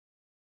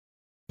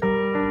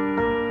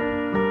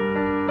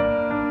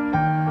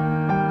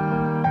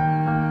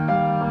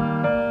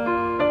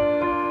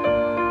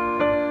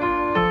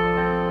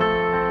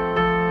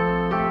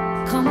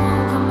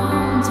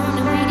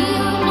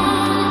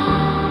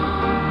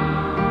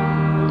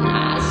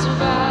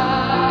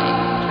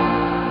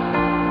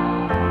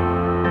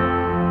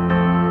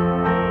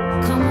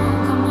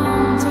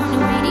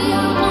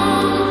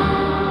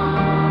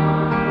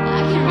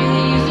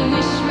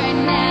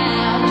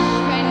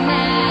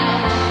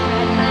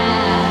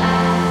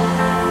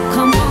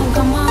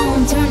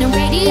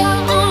radio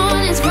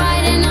on, it's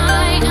Friday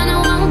night, and I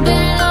won't be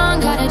long.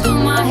 Gotta do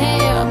my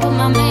hair, put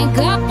my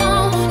makeup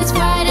on. It's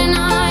Friday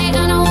night,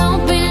 and I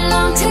won't be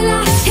long till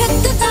I hit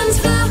the dance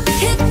floor,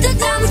 hit the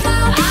dance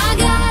floor. I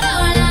got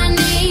all I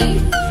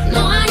need.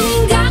 No, I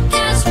ain't got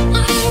cash, I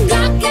ain't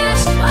got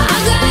cash, but I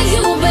got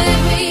you,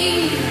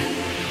 baby.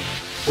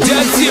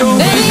 Just you,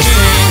 Baby,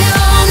 I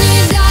don't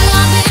need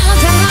dollar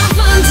bills to have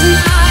fun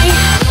tonight.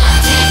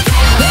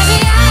 Baby,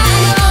 I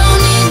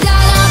don't need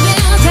dollar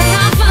bills to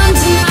have fun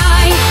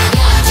tonight.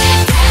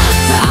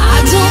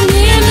 I don't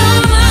need no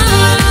money,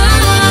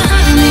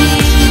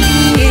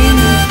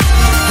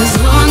 as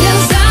long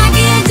as I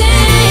get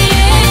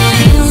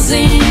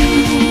dancing.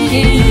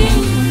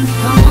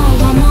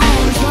 Come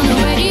on, turn the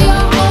radio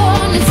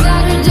on. It's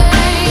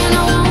Saturday and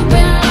I won't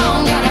be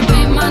long. Gotta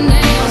paint my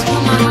nails,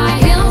 put my high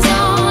heels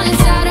on.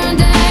 It's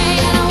Saturday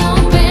and I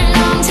won't be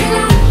long till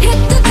I hit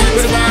the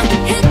dance floor,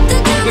 hit the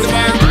dance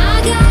floor. I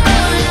got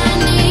all I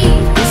need.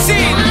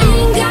 I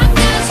ain't got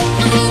cash,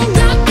 I ain't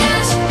got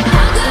cash,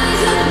 I got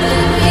you,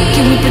 baby.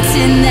 Can we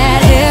pretend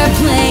that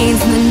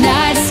airplanes in the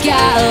night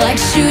sky like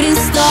shooting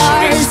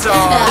stars?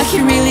 I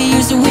can really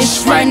use a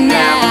wish right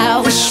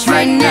now, wish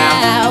right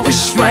now,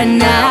 wish right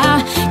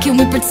now. Can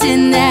we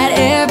pretend that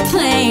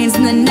airplanes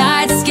in the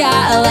night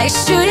sky like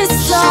shooting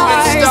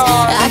stars?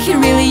 I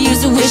can really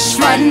use a wish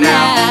right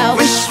now,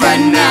 wish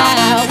right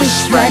now,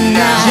 wish right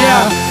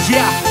now.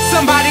 yeah.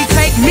 Somebody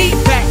take me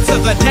back to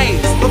the days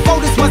before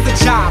this was a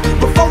job,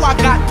 before I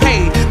got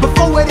paid,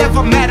 before it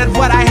ever mattered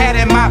what I had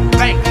in my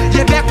bank.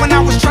 Yeah, back when I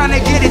was trying to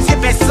get a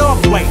tip at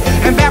Subway,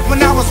 and back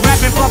when I was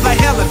rapping for the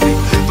hell of it.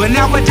 But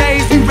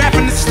nowadays we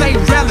rapping to stay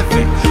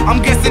relevant.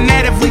 I'm guessing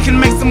that if we can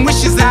make some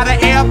wishes out of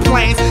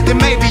airplanes, then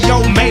maybe,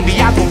 oh maybe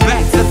I'll go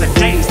back to the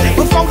days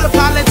before the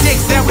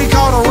politics that we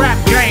call the rap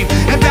game.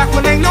 And back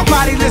when ain't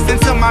nobody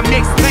listened to my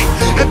mixtape.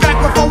 And back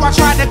before I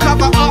tried to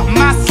cover up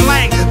my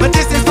slang. But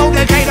this is no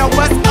Decatur,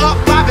 what's up,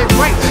 Bobby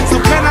Ray.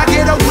 So can I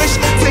get a wish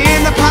to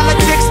end the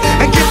politics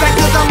and get back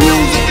to the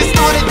music that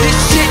started this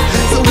shit?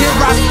 So here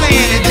I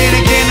stand, and then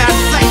again I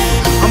say,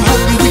 I'm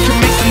hoping we can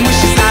make some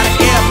wishes out of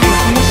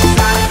airplanes, wishes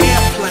out of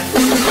airplanes.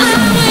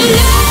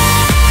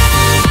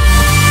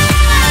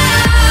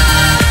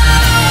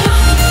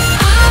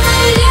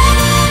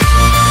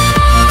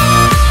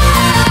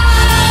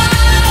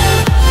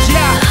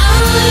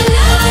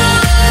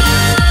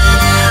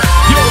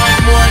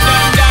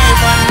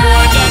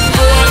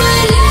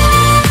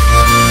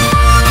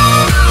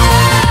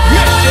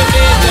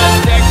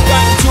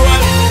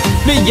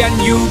 Me and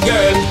you,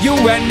 girl, you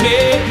and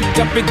me.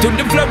 Jump into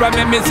the floor and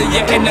make me see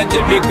your energy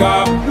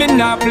because me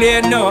not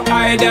play no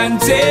hide and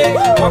seek.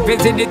 What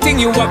is it the thing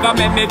you ever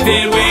make me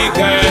feel weak,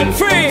 girl?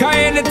 Free. Cause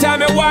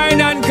anytime you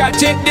whine and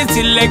catch it, the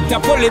selector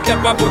pull it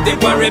up and put it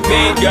on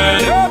repeat,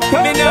 girl.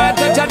 Me not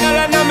touch a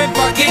dollar in my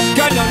pocket,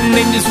 cause nothing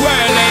in this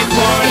world ain't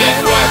more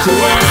than what you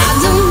worth. I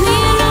don't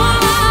need no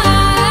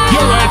money.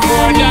 You worth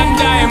more than